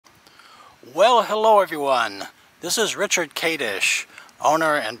Well, hello everyone. This is Richard Kadish,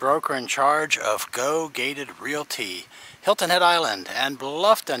 owner and broker in charge of Go Gated Realty, Hilton Head Island and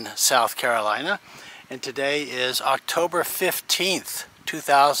Bluffton, South Carolina. And today is October 15th,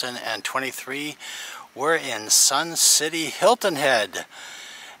 2023. We're in Sun City, Hilton Head.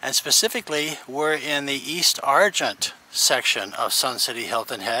 And specifically, we're in the East Argent section of Sun City,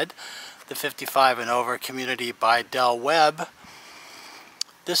 Hilton Head, the 55 and over community by Webb.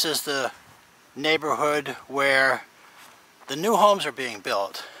 This is the neighborhood where the new homes are being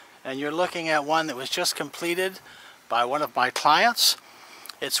built, and you're looking at one that was just completed by one of my clients.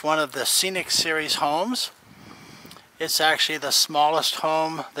 It's one of the Scenic series homes. It's actually the smallest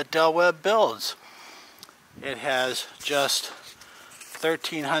home that Webb builds. It has just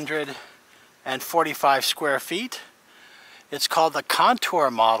 1,345 square feet. It's called the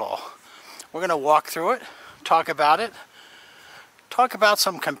Contour model. We're going to walk through it, talk about it, talk about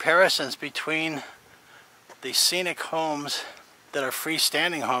some comparisons between the Scenic homes that are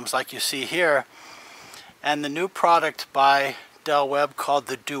freestanding homes like you see here and the new product by Webb called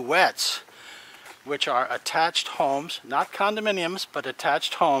the Duets, which are attached homes, not condominiums, but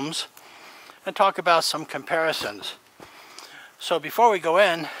attached homes, and talk about some comparisons. So before we go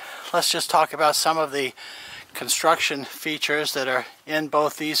in, let's just talk about some of the construction features that are in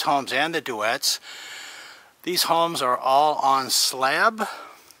both these homes and the Duets. These homes are all on slab,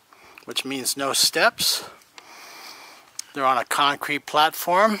 which means no steps. They're on a concrete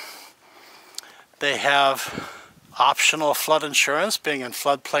platform. They have optional flood insurance, being in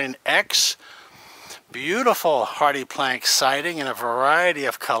floodplain X. Beautiful hardy plank siding in a variety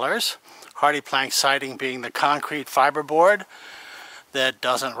of colors. Hardy plank siding being the concrete fiberboard that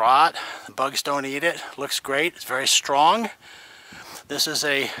doesn't rot. The bugs don't eat it. Looks great. It's very strong. This is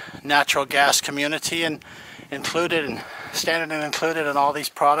a natural gas community, and standard and included in all these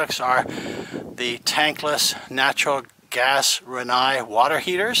products are the tankless natural gas Rinnai water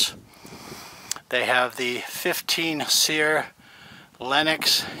heaters. They have the 15 SEER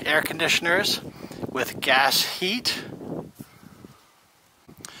Lennox air conditioners with gas heat.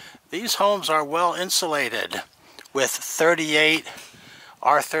 These homes are well insulated with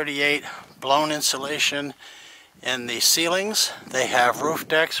R38 blown insulation in the ceilings. They have roof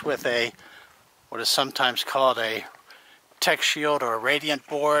decks with what is sometimes called a tech shield or a radiant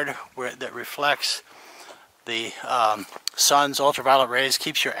board that reflects the sun's ultraviolet rays,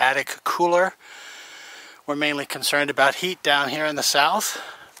 keeps your attic cooler. We're mainly concerned about heat down here in the south,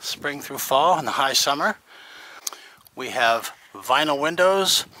 spring through fall and the high summer. We have vinyl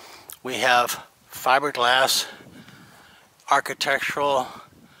windows. We have fiberglass architectural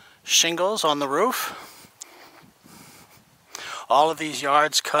shingles on the roof. All of these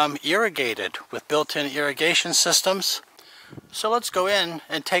yards come irrigated with built-in irrigation systems. So let's go in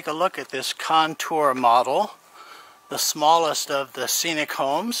and take a look at this Contour model, the smallest of the Scenic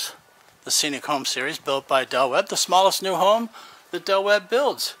homes, the Scenic Home series built by Webb, the smallest new home that Webb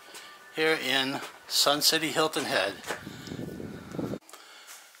builds here in Sun City, Hilton Head.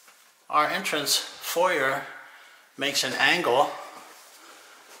 Our entrance foyer makes an angle,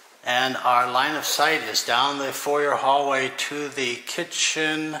 and our line of sight is down the foyer hallway to the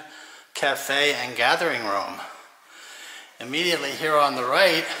kitchen, cafe, and gathering room. Immediately here on the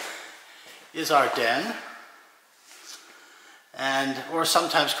right is our den, or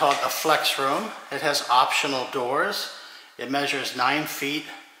sometimes called a flex room. It has optional doors. It measures 9 feet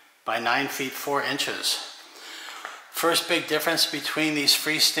by 9 feet 4 inches. First big difference between these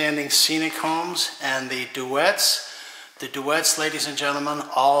freestanding Scenic homes and the Duets. The Duets, ladies and gentlemen,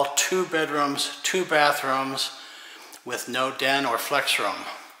 all 2 bedrooms, 2 bathrooms with no den or flex room.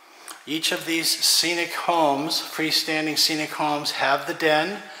 Each of these Scenic homes, freestanding Scenic homes, have the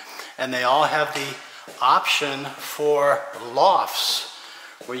den, and they all have the option for lofts,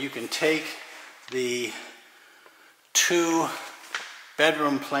 where you can take the 2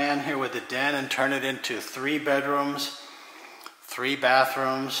 bedroom plan here with the den and turn it into 3 bedrooms, 3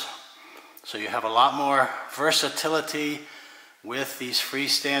 bathrooms. So you have a lot more versatility with these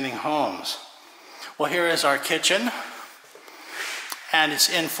freestanding homes. Well, here is our kitchen, and it's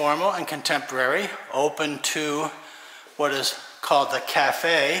informal and contemporary, open to what is called the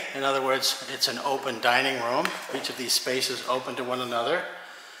cafe. In other words, it's an open dining room. Each of these spaces open to one another.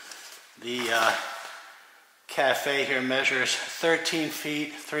 The cafe here measures 13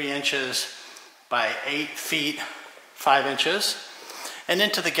 feet 3 inches by 8 feet 5 inches. And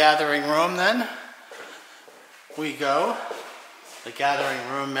into the gathering room then we go. The gathering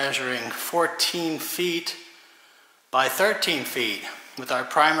room measuring 14 feet by 13 feet, with our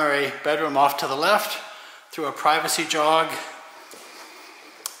primary bedroom off to the left through a privacy jog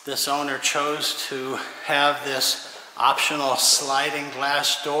This owner chose to have this optional sliding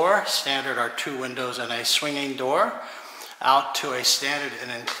glass door. Standard are 2 windows and a swinging door, out to a standard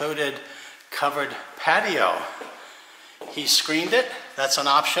and included covered patio. He screened it, that's an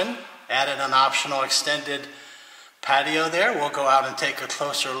option. Added an optional extended patio there. We'll go out and take a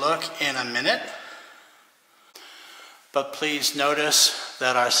closer look in a minute. But please notice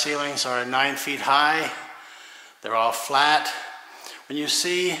that our ceilings are 9 feet high. They're all flat. When you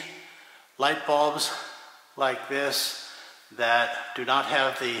see light bulbs like this that do not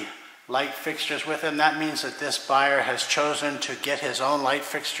have the light fixtures with them, that means that this buyer has chosen to get his own light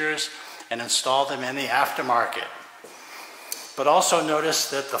fixtures and install them in the aftermarket. But also notice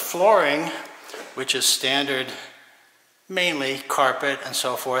that the flooring, which is standard, mainly carpet and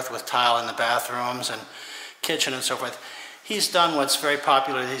so forth with tile in the bathrooms and kitchen and so forth, he's done what's very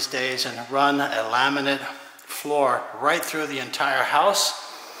popular these days and run a laminate floor right through the entire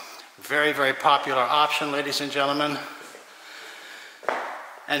house. Very, very popular option, ladies and gentlemen.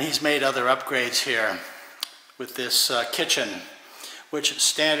 And he's made other upgrades here with this kitchen, which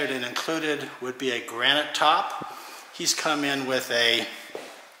standard and included would be a granite top. He's come in with a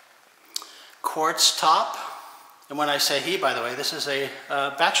quartz top. And when I say he, by the way, this is a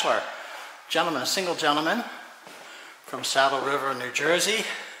bachelor gentleman, a single gentleman from Saddle River, New Jersey.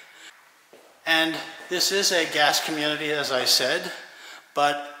 And this is a gas community, as I said,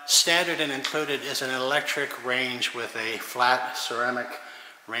 but standard and included is an electric range with a flat ceramic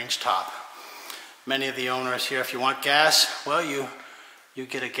range top. Many of the owners here, if you want gas, well, you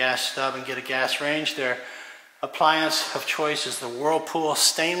get a gas stub and get a gas range. Their appliance of choice is the Whirlpool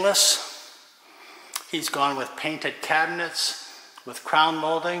stainless. He's gone with painted cabinets with crown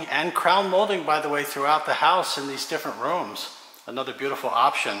molding, and crown molding, by the way, throughout the house in these different rooms. Another beautiful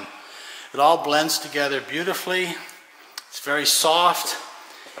option. It all blends together beautifully. It's very soft.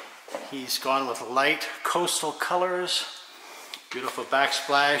 He's gone with light coastal colors, beautiful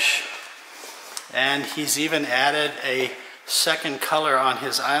backsplash, and he's even added a second color on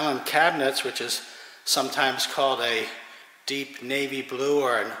his island cabinets, which is sometimes called a deep navy blue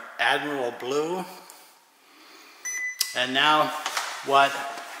or an admiral blue. And now what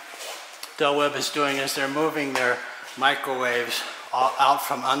Webb is doing is they're moving their microwaves out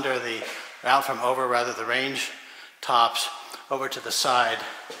from over the range tops over to the side,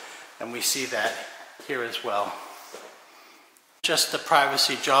 and we see that here as well. Just the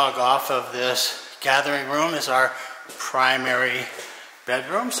privacy jog off of this gathering room is our primary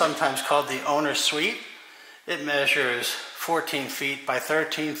bedroom, sometimes called the owner's suite. It measures 14 feet by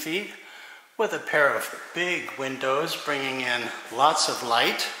 13 feet with a pair of big windows bringing in lots of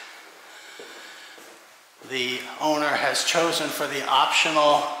light. The owner has chosen for the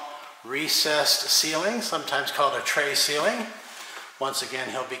optional recessed ceiling, sometimes called a tray ceiling. Once again,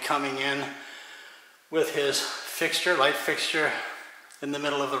 he'll be coming in with his fixture, light fixture in the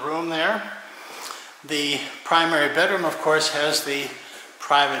middle of the room there. The primary bedroom, of course, has the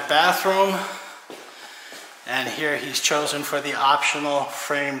private bathroom. And here he's chosen for the optional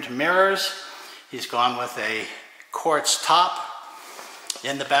framed mirrors. He's gone with a quartz top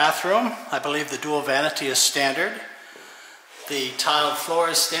in the bathroom. I believe the dual vanity is standard. The tiled floor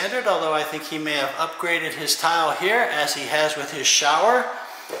is standard, although I think he may have upgraded his tile here as he has with his shower.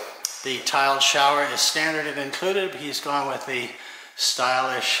 The tiled shower is standard and included, but he's gone with the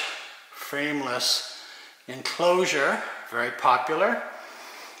stylish frameless enclosure, very popular.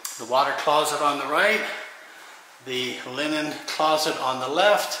 The water closet on the right, the linen closet on the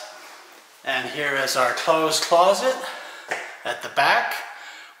left, and here is our clothes closet at the back.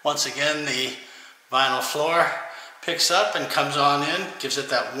 Once again, the vinyl floor picks up and comes on in, gives it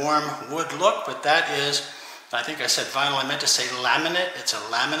that warm wood look, but that is, I think I said vinyl, I meant to say laminate. It's a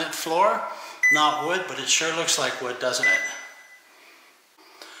laminate floor, not wood, but it sure looks like wood, doesn't it?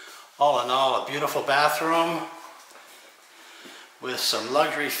 All in all, a beautiful bathroom with some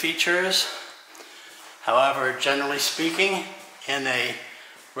luxury features. However, generally speaking, in a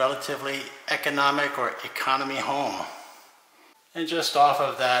relatively economic or economy home. And just off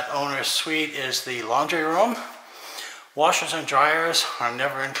of that owner's suite is the laundry room. Washers and dryers are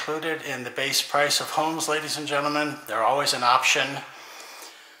never included in the base price of homes, ladies and gentlemen. They're always an option.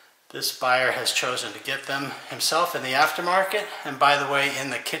 This buyer has chosen to get them himself in the aftermarket. And by the way, in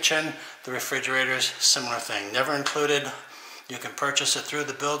the kitchen, the refrigerators, similar thing. Never included. You can purchase it through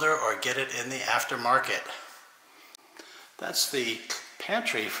the builder or get it in the aftermarket. That's the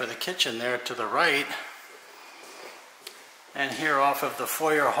pantry for the kitchen there to the right. And here off of the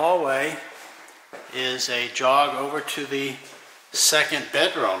foyer hallway is a jog over to the second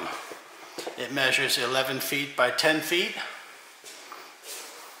bedroom. It measures 11 feet by 10 feet.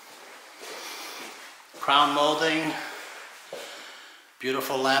 crown molding,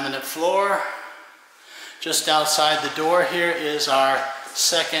 beautiful laminate floor. Just outside the door here is our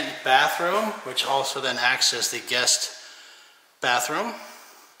second bathroom, which also then acts as the guest bathroom.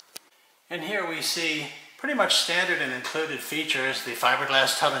 And here we see pretty much standard and included features. The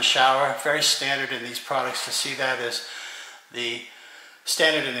fiberglass tub and shower, very standard in these products. To see that is the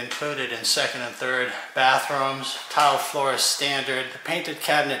standard and included in second and third bathrooms. Tile floor is standard. The painted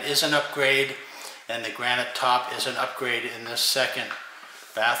cabinet is an upgrade, and the granite top is an upgrade in this second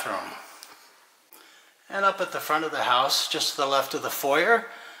bathroom. And up at the front of the house, just to the left of the foyer,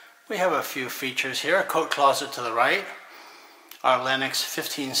 we have a few features here. A coat closet to the right, our Lennox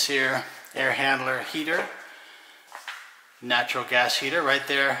 15 SEER air handler heater, natural gas heater right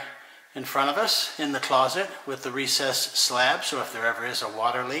there in front of us in the closet with the recessed slab, so if there ever is a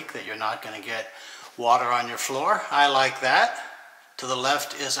water leak that you're not going to get water on your floor. I like that. To the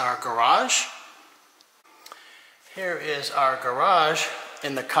left is our garage. Here is our garage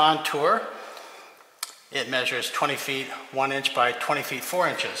in the contour. It measures 20 feet 1 inch by 20 feet 4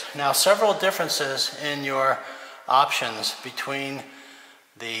 inches. Now, several differences in your options between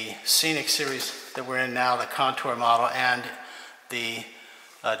the Scenic series that we're in now, the contour model, and the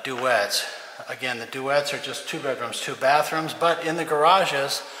Duets. Again, the Duets are just 2 bedrooms, 2 bathrooms, but in the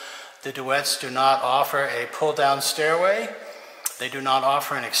garages, the Duets do not offer a pull-down stairway. They do not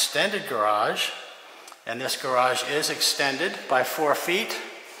offer an extended garage, and this garage is extended by 4 feet.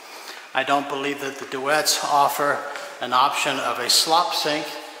 I don't believe that the Duets offer an option of a slop sink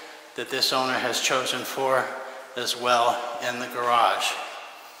that this owner has chosen for as well in the garage.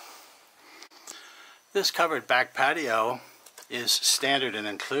 This covered back patio is standard and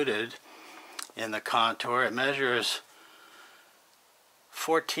included in the contour. It measures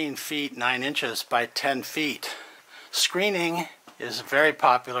 14 feet 9 inches by 10 feet. Screening is very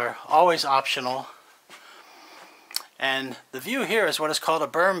popular, always optional. And the view here is what is called a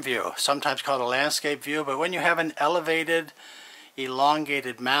berm view, sometimes called a landscape view, but when you have an elevated,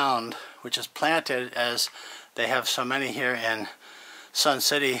 elongated mound, which is planted, as they have so many here in Sun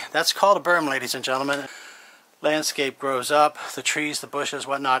City, that's called a berm, ladies and gentlemen. Landscape grows up, the trees, the bushes,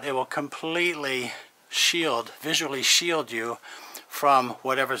 whatnot, it will completely shield, visually shield you from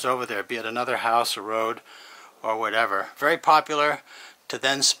whatever's over there, be it another house, a road, or whatever. Very popular to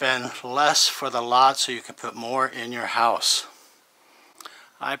then spend less for the lot so you can put more in your house.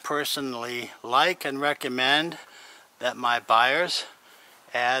 I personally like and recommend that my buyers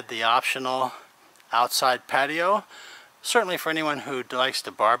add the optional outside patio. Certainly for anyone who likes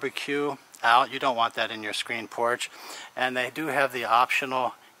to barbecue out, you don't want that in your screen porch. And they do have the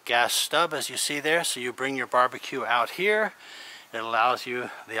optional gas stub, as you see there, so you bring your barbecue out here. It allows you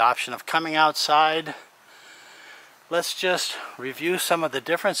the option of coming outside. Let's just review some of the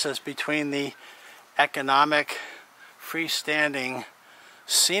differences between the economic freestanding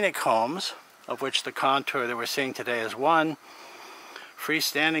Scenic homes, of which the contour that we're seeing today is one,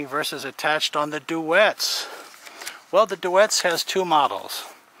 freestanding versus attached on the Duets. Well, the Duets has 2 models.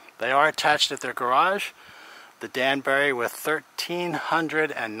 They are attached at their garage. The Danbury with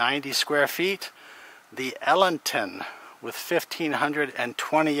 1,390 square feet. The Ellington with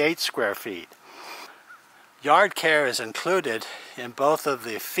 1,528 square feet. Yard care is included in both of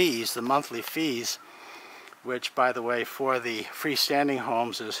the fees, the monthly fees, which, by the way, for the freestanding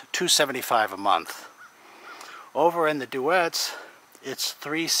homes is $275 a month. Over in the Duets, it's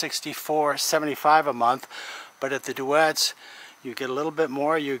 $364.75 a month, but at the Duets, you get a little bit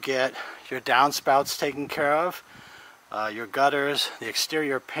more. You get your downspouts taken care of, your gutters, the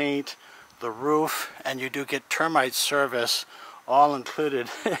exterior paint, the roof, and you do get termite service all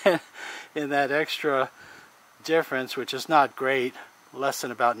included in that extra difference, which is not great, less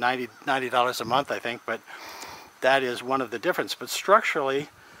than about $90 a month, I think, but that is one of the differences. But structurally,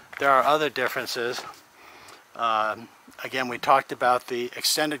 there are other differences. Again, we talked about the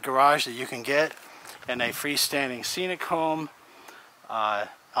extended garage that you can get in a freestanding Scenic home.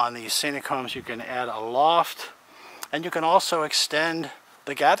 On these Scenic homes, you can add a loft, and you can also extend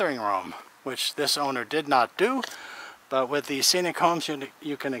the gathering room, which this owner did not do. But with the Scenic homes,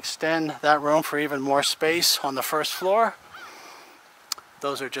 you can extend that room for even more space on the first floor.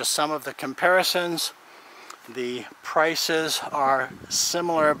 Those are just some of the comparisons. The prices are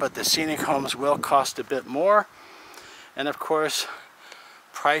similar, but the Scenic homes will cost a bit more. And of course,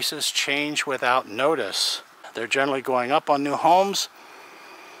 prices change without notice. They're generally going up on new homes,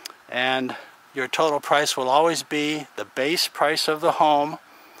 and your total price will always be the base price of the home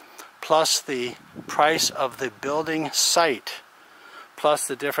plus the price of the building site, plus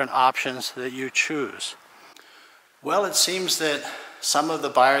the different options that you choose. Well, it seems that some of the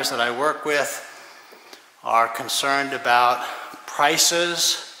buyers that I work with are concerned about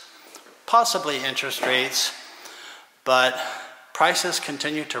prices, possibly interest rates, but prices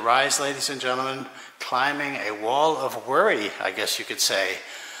continue to rise, ladies and gentlemen, climbing a wall of worry, I guess you could say.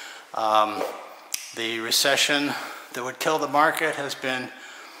 The recession that would kill the market has been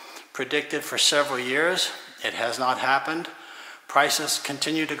predicted for several years. It has not happened. Prices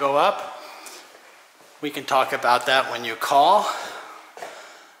continue to go up. We can talk about that when you call.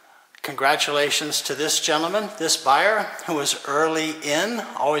 Congratulations to this gentleman, this buyer, who was early in.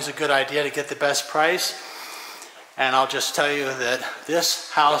 Always a good idea to get the best price. And I'll just tell you that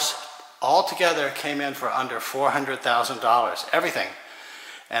this house altogether came in for under $400,000, everything.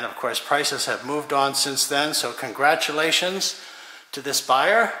 And of course, prices have moved on since then, so congratulations to this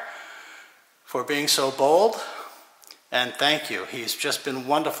buyer for being so bold, and thank you. He's just been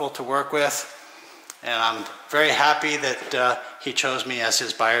wonderful to work with, and I'm very happy that he chose me as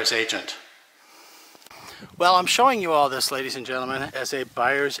his buyer's agent. Well, I'm showing you all this, ladies and gentlemen, as a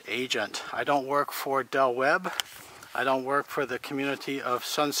buyer's agent. I don't work for Webb. I don't work for the community of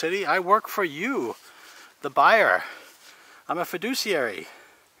Sun City. I work for you, the buyer. I'm a fiduciary.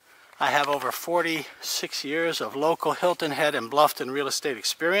 I have over 46 years of local Hilton Head and Bluffton real estate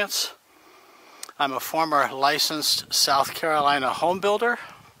experience. I'm a former licensed South Carolina home builder.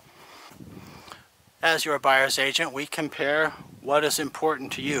 As your buyer's agent, we compare what is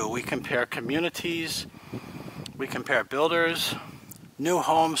important to you. We compare communities, we compare builders, new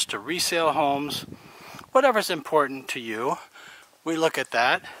homes to resale homes. Whatever's important to you, we look at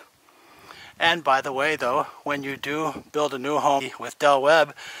that. And by the way, though, when you do build a new home with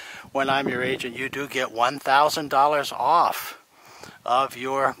Webb, when I'm your agent, you do get $1,000 off of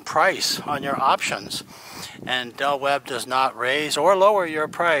your price on your options. And Webb does not raise or lower your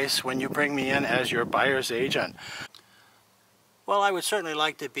price when you bring me in as your buyer's agent. Well, I would certainly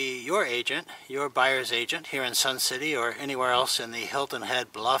like to be your agent, your buyer's agent here in Sun City or anywhere else in the Hilton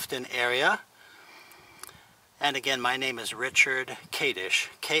Head Bluffton area. And again, my name is Richard Kadesh,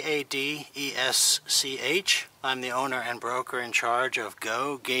 K-A-D-E-S-C-H. I'm the owner and broker in charge of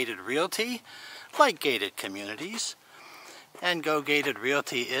Go Gated Realty, like gated communities. And Go Gated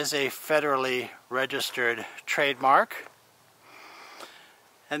Realty is a federally registered trademark.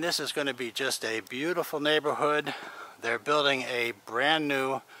 And this is going to be just a beautiful neighborhood. They're building a brand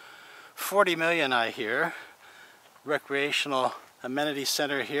new $40 million, I hear, recreational amenity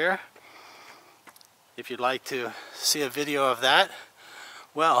center here. If you'd like to see a video of that,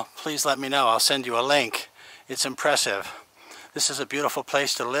 well, please let me know. I'll send you a link. It's impressive. This is a beautiful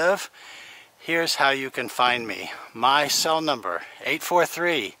place to live. Here's how you can find me. My cell number,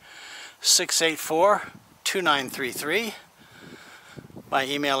 843-684-2933. My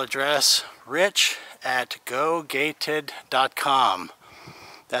email address, rich@gogated.com.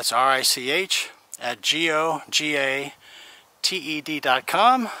 That's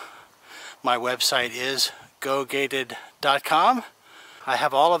RICH@GOGATED.com. My website is gogated.com. I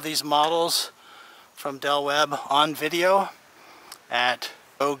have all of these models from Webb on video at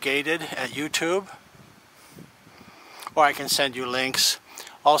Go Gated at YouTube, or I can send you links.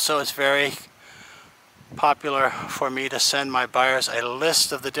 Also, it's very popular for me to send my buyers a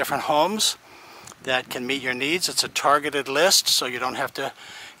list of the different homes that can meet your needs. It's a targeted list, so you don't have to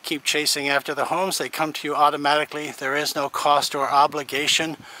keep chasing after the homes. They come to you automatically. There is no cost or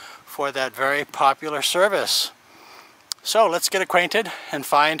obligation for that very popular service. So let's get acquainted and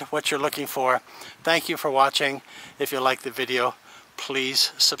find what you're looking for. Thank you for watching. If you like the video,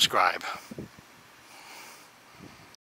 please subscribe.